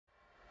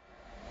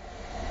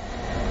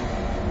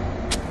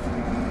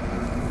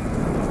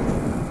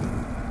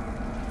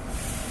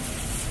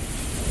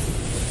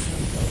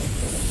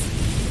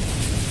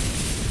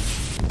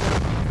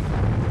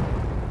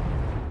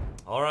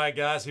right,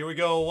 guys, here we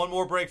go. One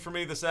more break for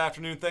me this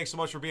afternoon. Thanks so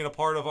much for being a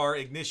part of our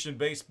Ignition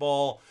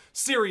Baseball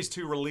Series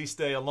 2 release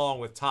day along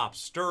with Top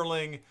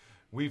Sterling.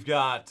 We've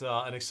got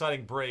an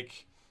exciting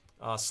break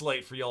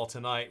slate for y'all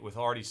tonight with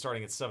already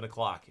starting at 7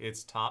 o'clock.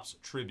 It's Topps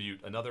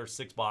Tribute, another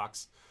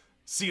 6-box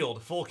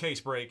sealed full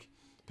case break.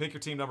 Pick your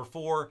team number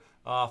 4.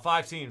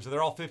 5 teams, so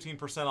they're all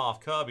 15%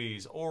 off.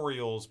 Cubbies,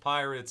 Orioles,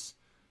 Pirates.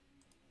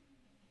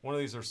 One of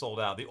these are sold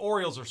out. The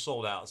Orioles are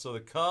sold out. So the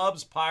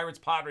Cubs, Pirates,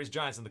 Padres,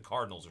 Giants, and the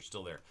Cardinals are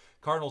still there.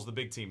 Cardinals, the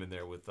big team in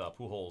there with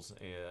Pujols,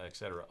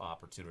 etc.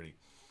 opportunity.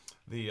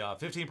 The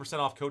 15%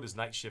 off code is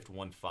Night Shift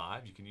 15.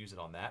 You can use it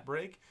on that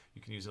break.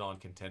 You can use it on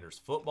Contenders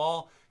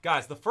Football.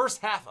 Guys, the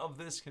first half of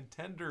this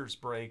Contenders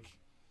break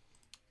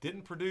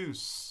didn't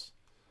produce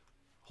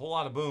a whole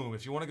lot of boom.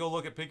 If you want to go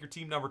look at pick your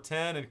team number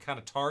 10 and kind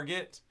of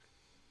target,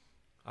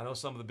 I know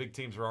some of the big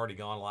teams are already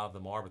gone. A lot of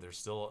them are, but there's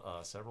still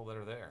several that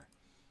are there.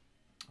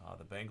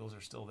 The Bengals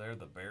are still there.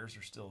 The Bears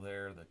are still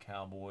there. The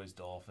Cowboys,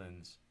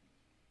 Dolphins,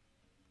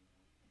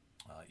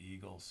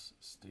 Eagles,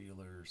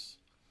 Steelers,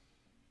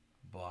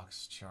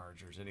 Bucks,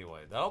 Chargers.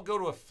 Anyway, that'll go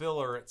to a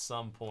filler at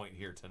some point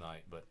here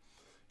tonight. But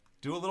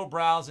do a little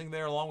browsing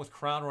there along with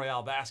Crown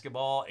Royale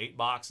Basketball, 8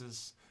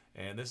 boxes.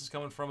 And this is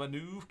coming from a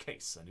new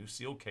case, a new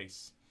sealed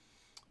case.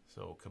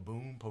 So,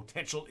 kaboom,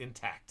 potential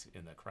intact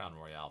in the Crown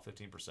Royale,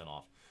 15%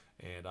 off.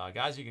 And,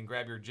 guys, you can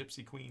grab your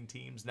Gypsy Queen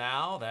teams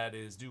now. That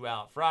is due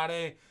out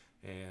Friday.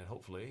 And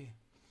hopefully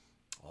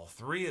all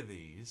 3 of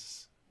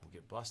these will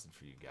get busted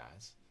for you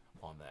guys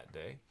on that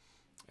day.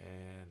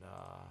 And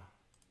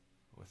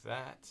with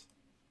that,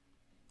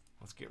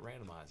 let's get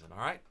randomizing. All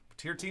right,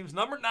 tier teams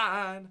number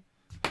 9.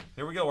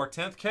 Here we go, our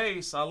 10th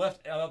case. I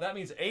left. That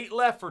means 8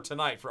 left for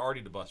tonight for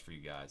Artie to bust for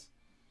you guys.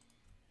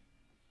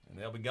 And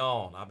they'll be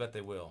gone. I bet they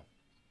will.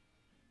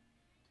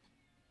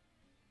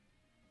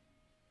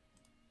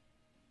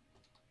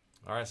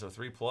 All right, so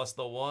 3 plus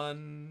the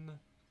 1,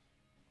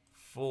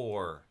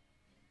 4.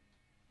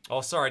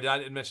 Oh, sorry, I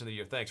didn't mention the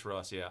year. Thanks,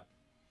 Russ. Yeah.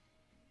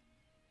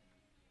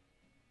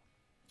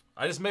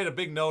 I just made a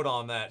big note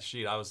on that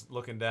sheet. I was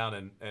looking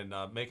down and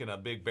making a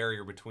big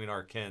barrier between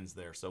our Kens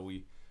there, so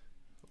we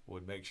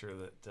would make sure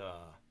that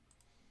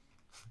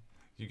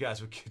you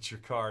guys would get your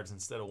cards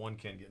instead of one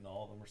Ken getting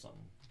all of them or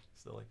something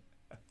silly.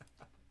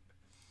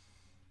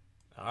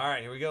 All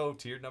right, here we go.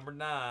 Tier number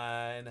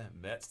 9.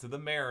 Mets to the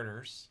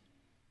Mariners.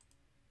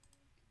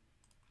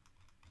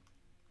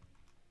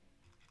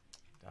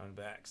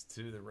 Diamondbacks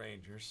to the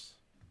Rangers.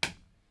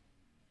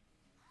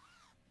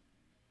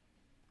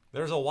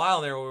 There's a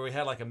while there where we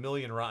had like 1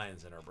 million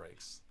Ryans in our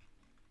breaks.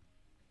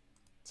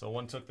 So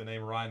one took the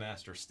name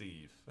Rymaster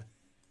Steve.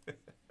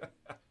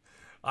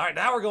 All right,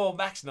 now we're going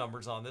max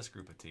numbers on this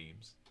group of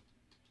teams.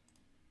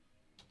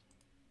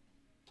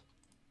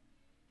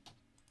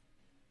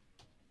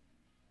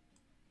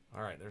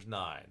 All right, there's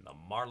 9. The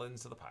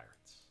Marlins to the Pirates.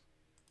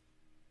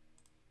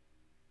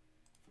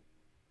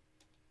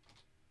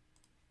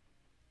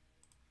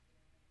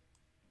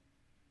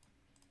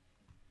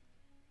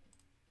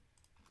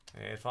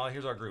 And finally,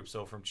 here's our group.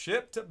 So from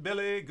Chip to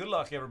Billy, good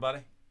luck, everybody.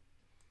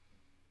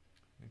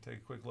 Let me take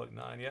a quick look.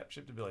 9, yep,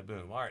 Chip to Billy,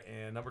 boom. All right,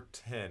 and number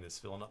 10 is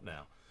filling up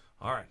now.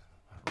 All right,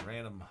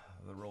 random,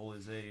 the roll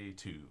is a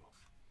 2.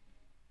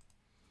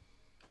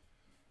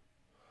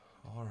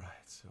 All right,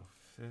 so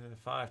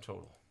 5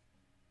 total.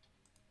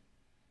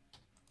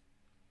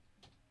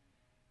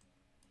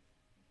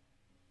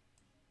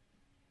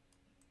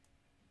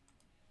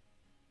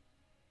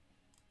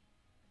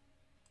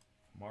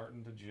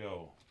 Martin to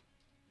Joe.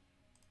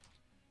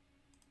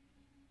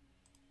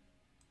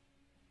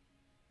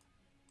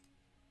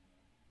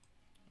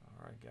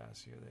 All right,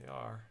 guys, here they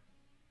are.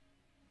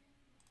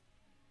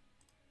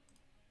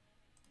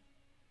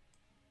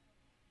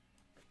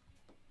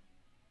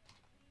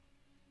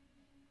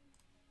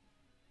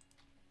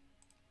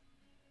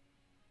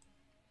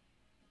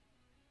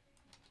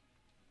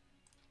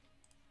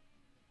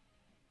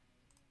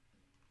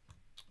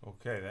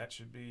 Okay, that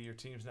should be your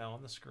teams now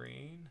on the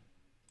screen.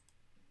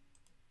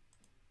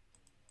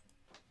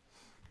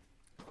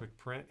 Quick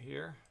print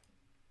here.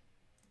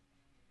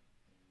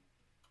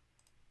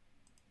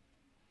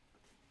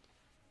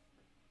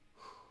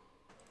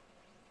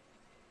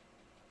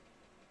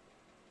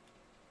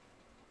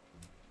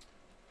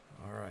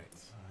 All right, 2,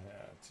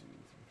 3,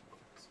 4, 5,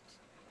 6,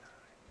 7,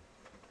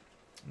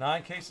 8, 9.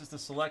 9 cases to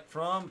select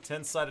from.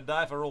 10-sided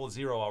die. If I roll a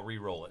 0, I'll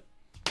re-roll it.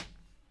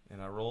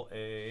 And I roll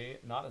a,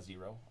 not a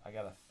 0. I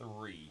got a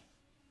 3.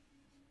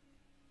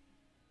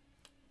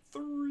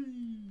 3.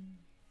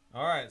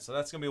 All right, so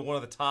that's going to be one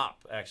of the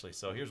top, actually.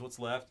 So here's what's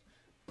left.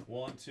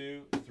 1,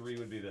 2, 3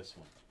 would be this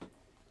one.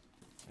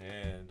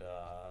 And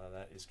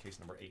that is case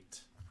number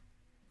 8.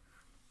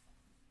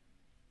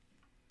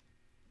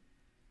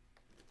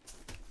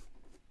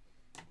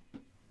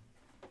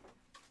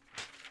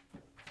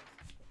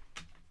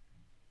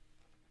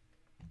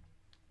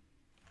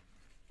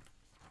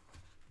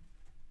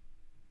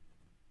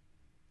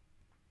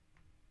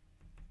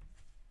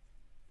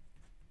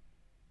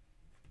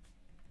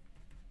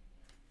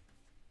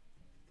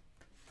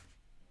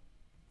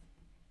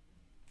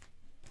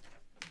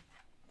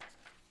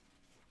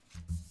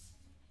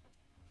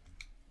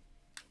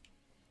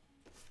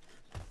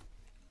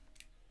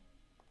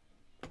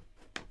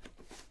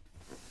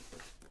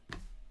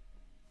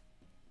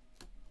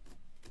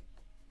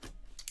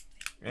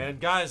 And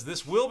guys,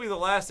 this will be the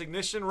last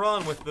Ignition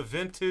run with the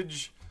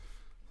vintage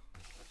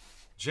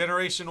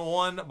Generation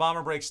 1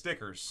 Bomber Break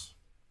stickers.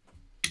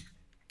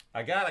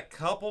 I got a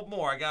couple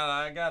more. I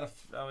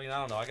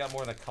don't know. I got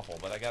more than a couple,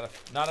 but I got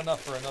not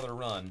enough for another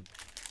run.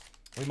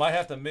 We might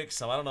have to mix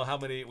some. I don't know how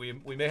many. We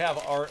may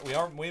have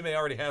we may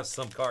already have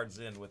some cards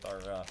in with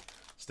our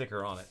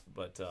sticker on it,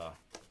 but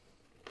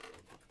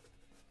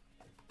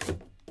we'll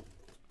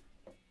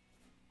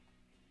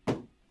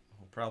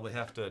probably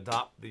have to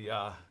adopt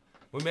the.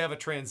 We may have a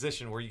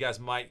transition where you guys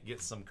might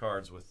get some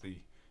cards with the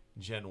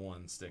Gen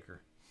 1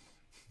 sticker.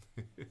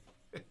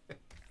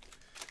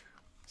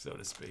 So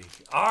to speak.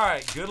 All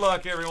right, good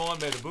luck, everyone.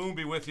 May the boom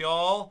be with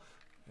y'all.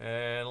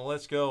 And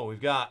let's go. We've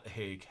got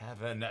a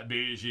Kevin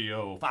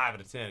Biggio, 5 out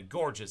of 10.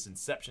 Gorgeous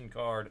Inception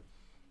card.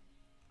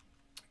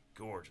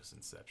 Gorgeous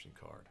Inception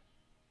card.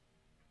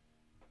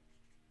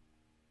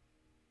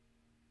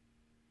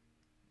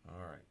 All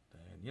right.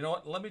 And you know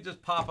what? Let me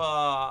just pop.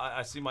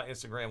 I see my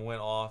Instagram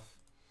went off.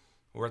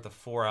 We're at the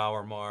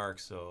 4-hour mark,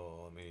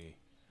 so let me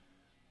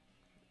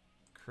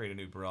create a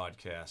new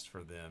broadcast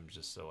for them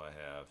just so I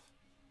have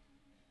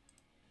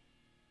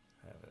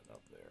it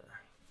up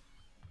there.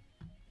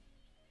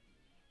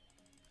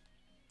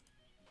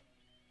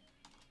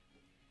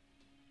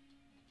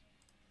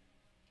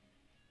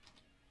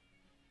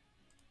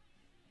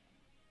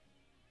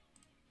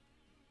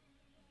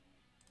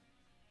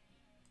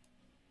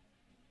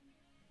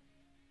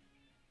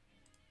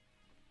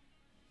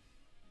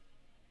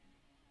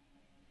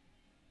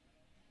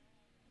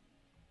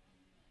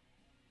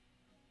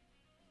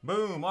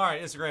 Boom. All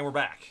right, Instagram, we're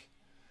back.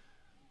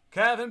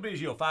 Kevin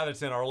Biggio, 5 out of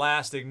 10, our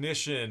last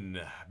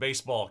Ignition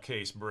baseball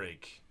case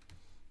break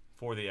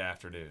for the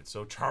afternoon.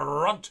 So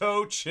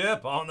Toronto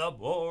Chip on the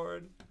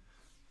board.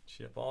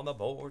 Chip on the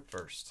board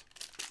first.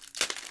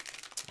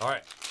 All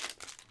right,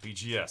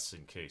 BGS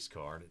in case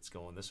card. It's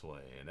going this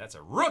way, and that's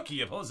a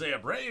rookie of Jose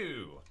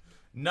Abreu.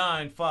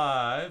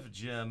 9.5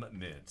 Gem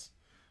Mint.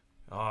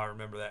 Oh, I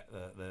remember that,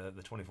 the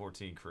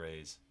 2014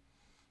 craze.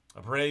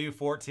 Abreu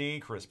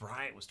 14, Chris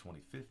Bryant was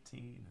 2015,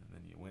 and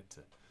then you went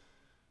to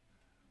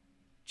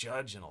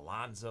Judge and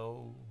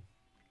Alonso,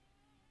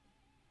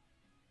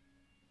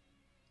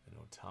 and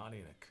Ohtani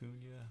and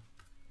Acuna.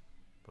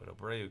 But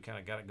Abreu kind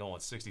of got it going,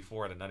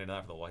 64 out of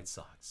 99 for the White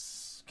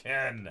Sox.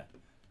 Ken,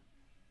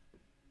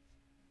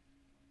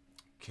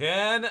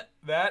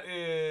 that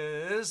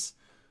is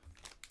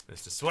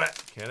Mr.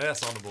 Sweat. Ken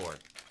S on the board.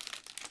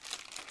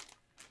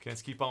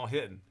 Ken's keep on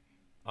hitting.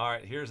 All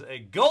right, here's a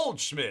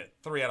Goldschmidt,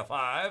 3 out of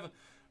 5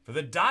 for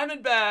the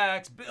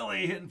Diamondbacks.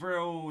 Billy hitting for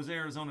those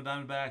Arizona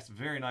Diamondbacks.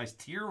 Very nice.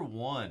 Tier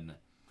 1.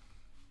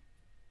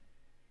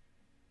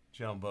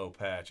 Jumbo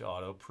patch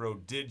auto.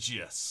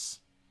 Prodigious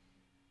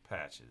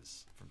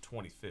patches from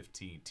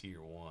 2015.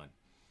 Tier 1.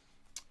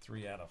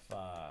 3 out of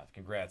 5.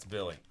 Congrats,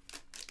 Billy.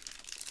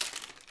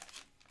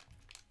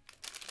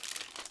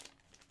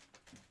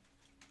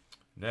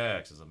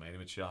 Next is a Manny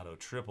Machado.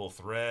 Triple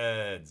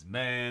threads.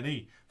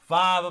 Manny.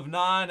 5 of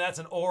 9. That's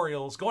an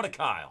Orioles. Going to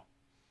Kyle.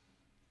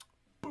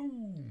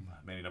 Boom.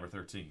 Manny number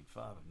 13.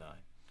 5 of 9.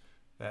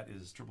 That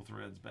is triple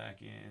threads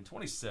back in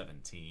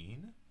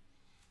 2017.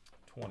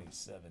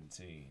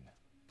 2017.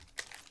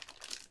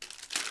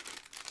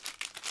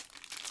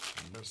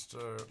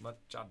 Mr.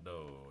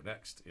 Machado.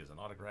 Next is an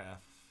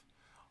autograph.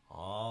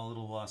 All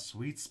little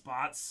sweet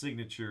spot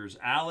signatures.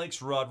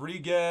 Alex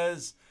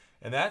Rodriguez.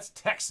 And that's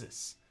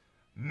Texas.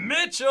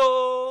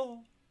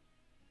 Mitchell.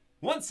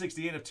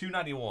 168 of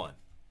 291.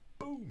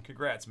 Boom.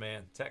 Congrats,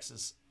 man.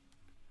 Texas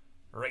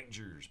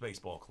Rangers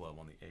Baseball Club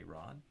on the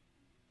A-Rod.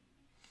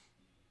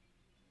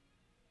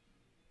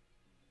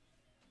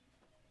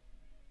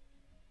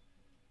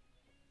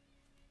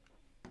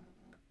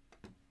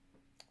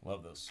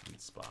 Love those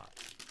sweet spot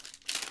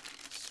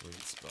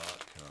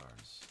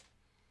cards.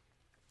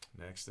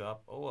 Next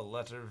up, a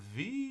letter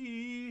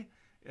V.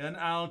 An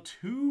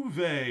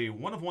Altuve.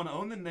 1 of 1.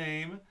 Own the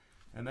name.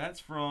 And that's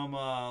from,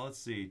 let's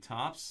see,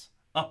 Topps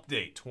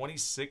Update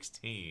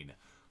 2016.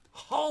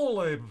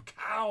 Holy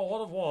cow,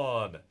 1 of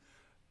 1.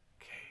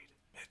 Cade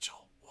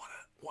Mitchell,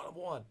 1 of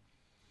 1.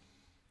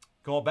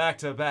 Going back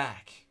to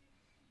back.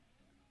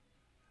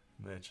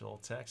 Mitchell,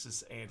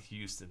 Texas, and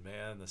Houston,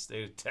 man. The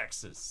state of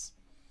Texas.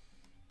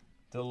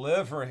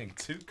 Delivering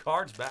 2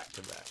 cards back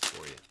to back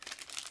for you.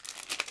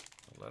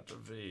 Letter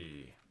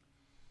V.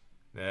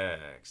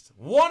 Next.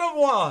 1 of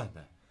 1.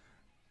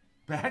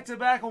 Back to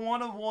back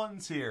 1 of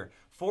 1s here.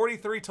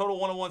 43 total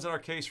 1 of 1s in our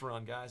case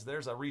run, guys.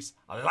 There's a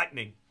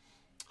lightning.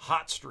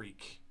 Hot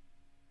streak.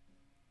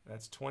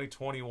 That's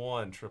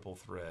 2021 triple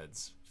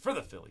threads for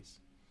the Phillies.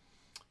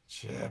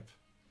 Chip.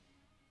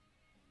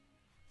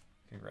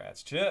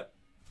 Congrats, Chip.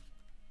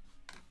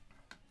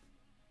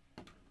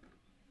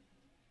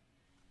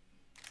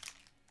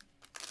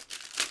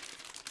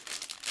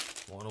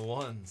 One of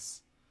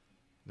 1s.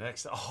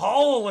 Next.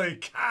 Holy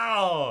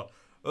cow.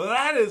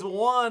 That is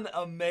one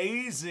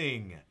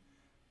amazing.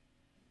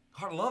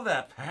 I love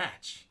that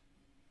patch.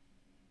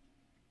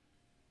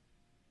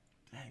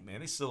 Dang,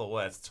 man, these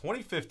silhouettes.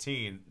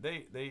 2015,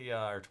 they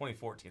are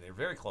 2014. They're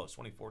very close,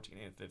 2014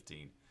 and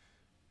 15.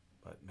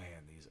 But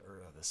man,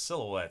 the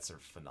silhouettes are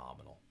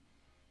phenomenal.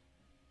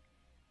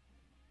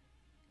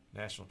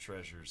 National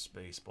Treasures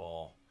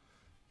Baseball.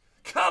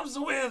 Cubs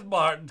win,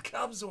 Martin.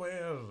 Cubs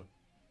win.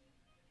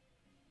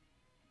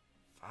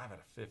 5 out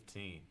of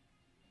 15.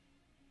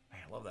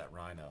 Man, I love that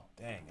rhino.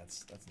 Dang,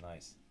 that's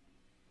nice.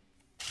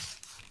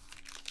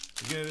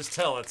 You can just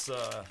tell it's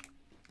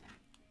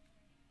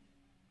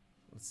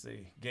let's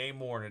see, game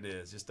worn it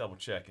is. Just double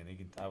checking.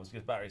 I was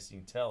just about to say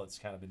you can tell it's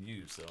kind of been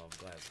used, so I'm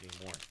glad it's game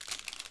worn.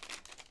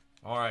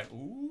 All right.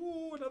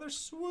 Ooh, another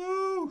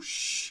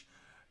swoosh.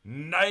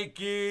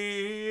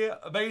 Nike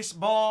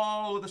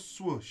baseball with a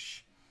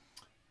swoosh.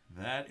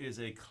 That is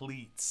a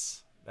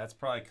cleats. That's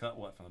probably cut,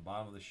 what, from the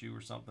bottom of the shoe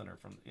or something? Or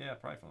from, yeah,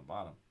 probably from the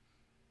bottom.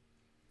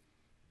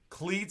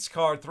 Cleats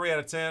card, 3 out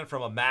of 10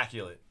 from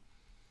Immaculate.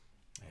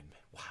 And,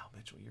 wow,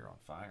 Mitchell, you're on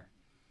fire.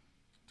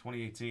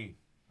 2018.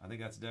 I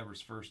think that's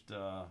Devers' first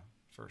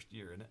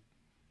year, isn't it?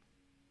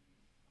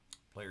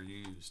 Player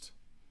used.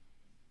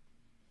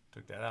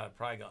 Took that out. It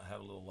probably got to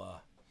have a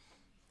little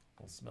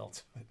smell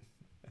to it.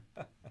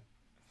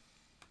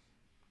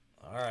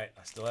 All right,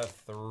 I still have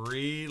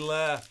 3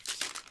 left.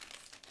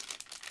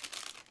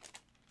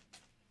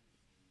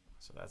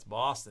 So that's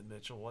Boston,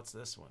 Mitchell. What's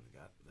this one?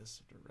 Got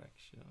this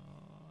direction.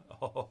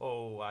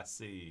 Oh, I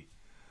see.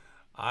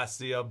 I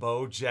see a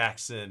Bo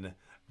Jackson.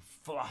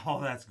 Oh,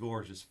 that's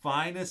gorgeous.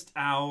 Finest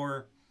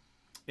hour.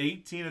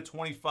 18 of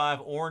 25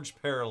 orange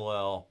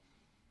parallel.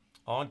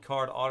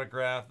 On-card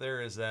autograph.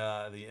 There is the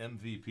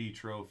MVP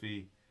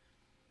trophy.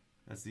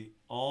 That's the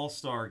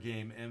All-Star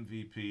Game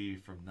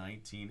MVP from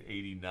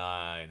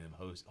 1989. And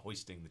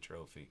hoisting the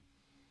trophy.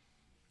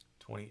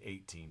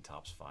 2018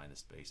 Topps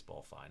Finest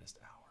Baseball Finest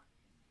Hour.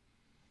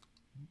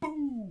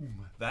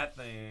 Boom! That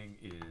thing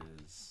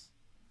is...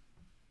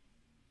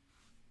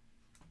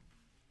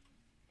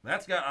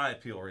 That's got eye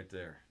appeal right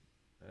there.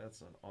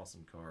 That's an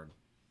awesome card.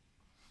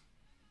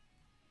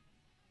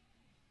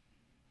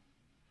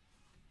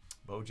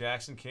 Bo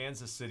Jackson,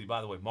 Kansas City.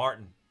 By the way,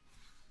 Martin,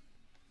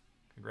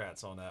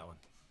 congrats on that one.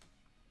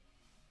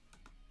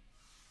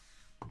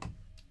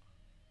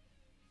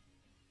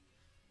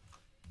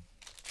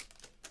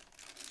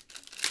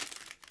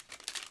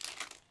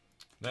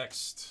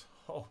 Next.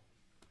 Oh.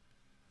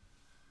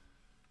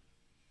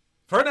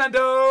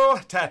 Fernando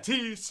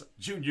Tatis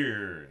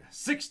Jr.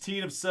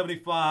 16 of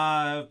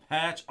 75.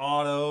 Patch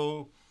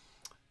auto.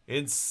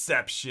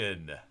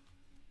 Inception.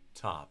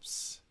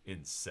 Topps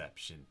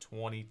Inception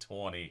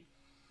 2020.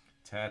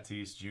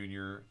 Tatis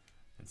Jr.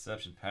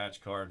 Inception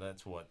patch card.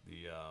 That's what,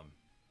 the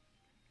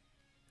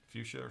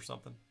fuchsia or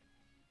something?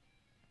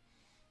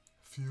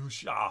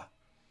 Fuchsia.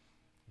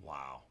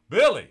 Wow.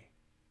 Billy.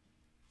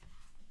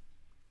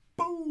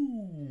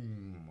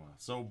 Boom.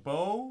 So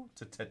Bo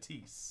to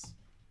Tatis.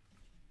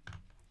 I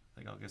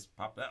think I'll just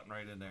pop that one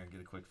right in there and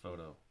get a quick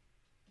photo.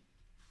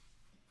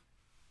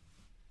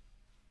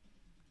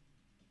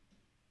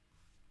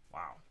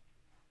 Wow.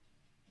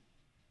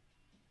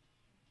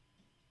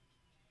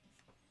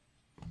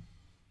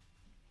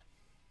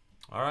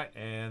 All right,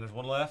 and there's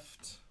one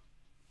left.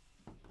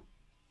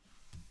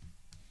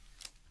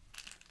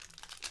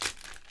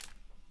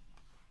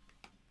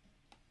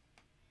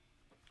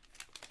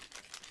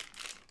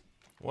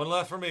 One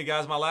left for me,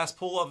 guys. My last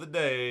pull of the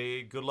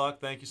day. Good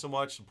luck. Thank you so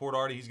much. Support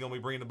Artie. He's going to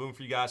be bringing the boom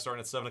for you guys starting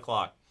at 7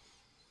 o'clock.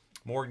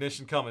 More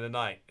ignition coming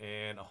tonight.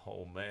 And,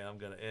 oh, man, I'm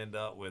going to end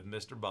up with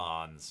Mr.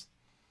 Bonds.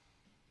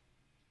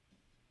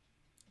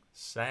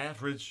 San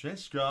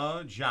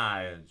Francisco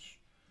Giants.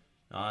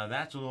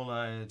 That's a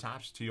little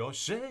Topps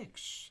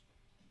 206.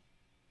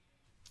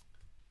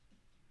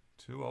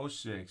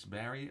 206.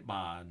 Barry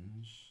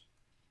Bonds.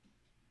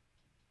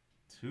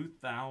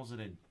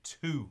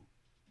 2002.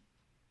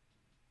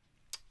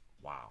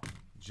 Wow.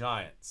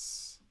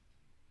 Giants.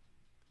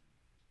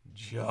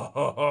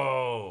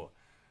 Joe.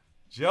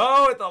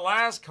 Joe at the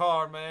last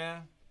card,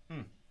 man.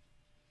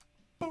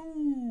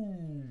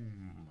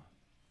 Boom.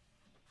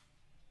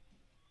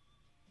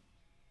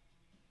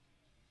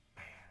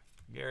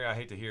 Gary, I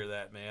hate to hear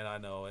that, man. I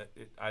know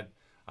it. I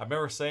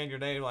remember saying your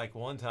name like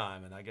one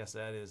time, and I guess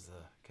that is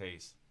the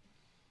case.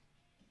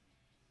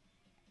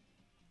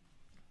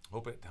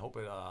 Hope it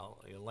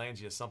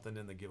lands you something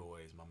in the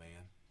giveaways, my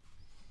man.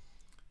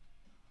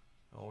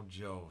 Oh,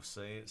 Joe,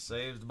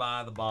 saved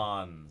by the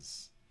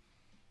Bonds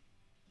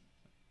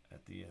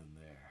at the end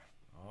there.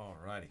 All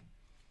righty,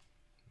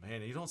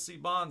 man. You don't see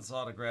Bonds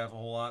autograph a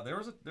whole lot. There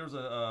was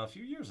a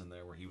few years in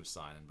there where he was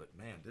signing, but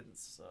man, didn't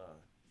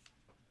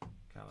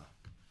kind of.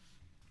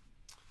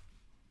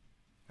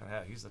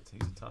 He's a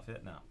tough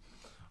hit now.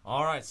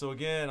 All right, so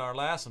again, our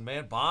last one,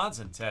 man. Bonds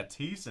and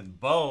Tatis and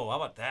Bo. How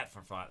about that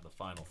for the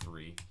final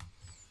 3?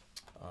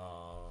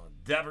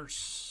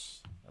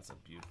 Devers. That's a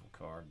beautiful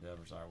card,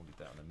 Devers. All right, we'll get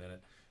that in a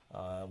minute.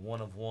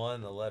 1 of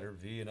 1, the letter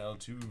V and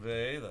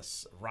Altuve.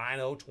 The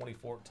Rhino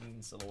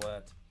 2014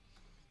 silhouette.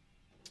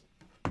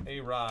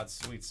 A-Rod,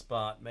 Sweet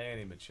Spot.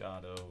 Manny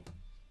Machado.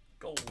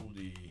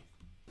 Goldie.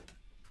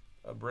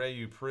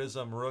 Abreu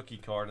Prism rookie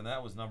card, and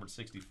that was numbered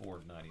 64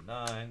 of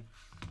 99.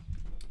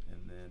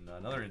 And then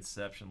another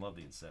Inception. Love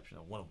the Inception.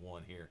 A 1 of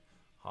 1 here.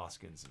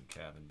 Hoskins and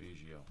Kevin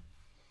Biggio.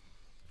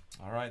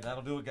 All right,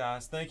 that'll do it,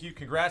 guys. Thank you.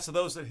 Congrats to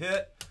those that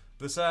hit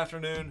this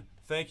afternoon.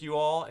 Thank you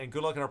all, and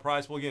good luck in our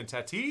prize pool. Again,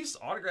 Tatis,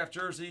 autographed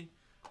jersey,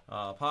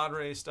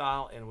 Padres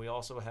style, and we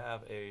also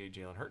have a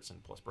Jalen Hurts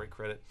plus break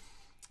credit.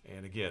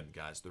 And again,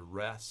 guys, the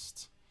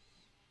rest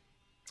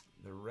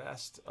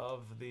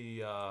of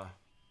the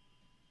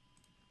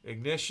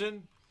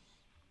ignition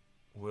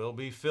will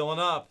be filling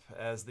up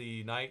as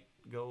the night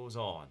goes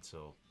on.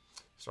 So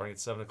starting at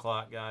 7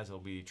 o'clock, guys, it'll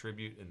be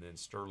Tribute and then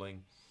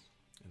Sterling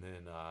and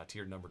then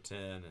tiered number 10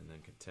 and then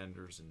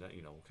Contenders, and then,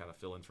 we'll kind of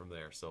fill in from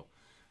there. So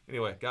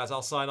anyway, guys,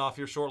 I'll sign off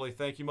here shortly.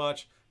 Thank you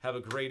much. Have a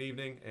great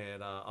evening,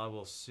 and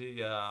I'll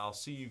see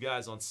you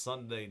guys on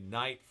Sunday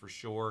night for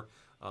sure.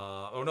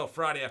 Oh, no,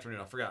 Friday afternoon.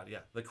 I forgot. Yeah,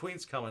 the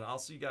Queen's coming. I'll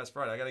see you guys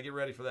Friday. I got to get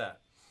ready for that.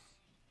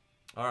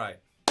 All right.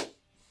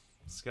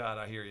 Scott,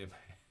 I hear you,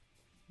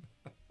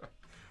 man.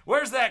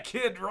 Where's that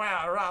kid,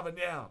 Robin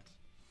Yount?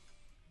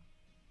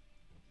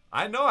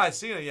 I know I've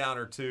seen a Yount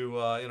or two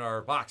in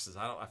our boxes.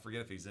 I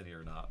forget if he's in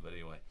here or not. But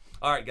anyway.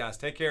 All right, guys.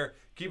 Take care.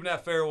 Keeping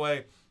that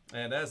fairway.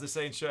 And as they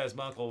say, as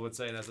my uncle would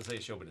say, and as they say,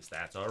 show business.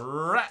 That's all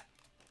right.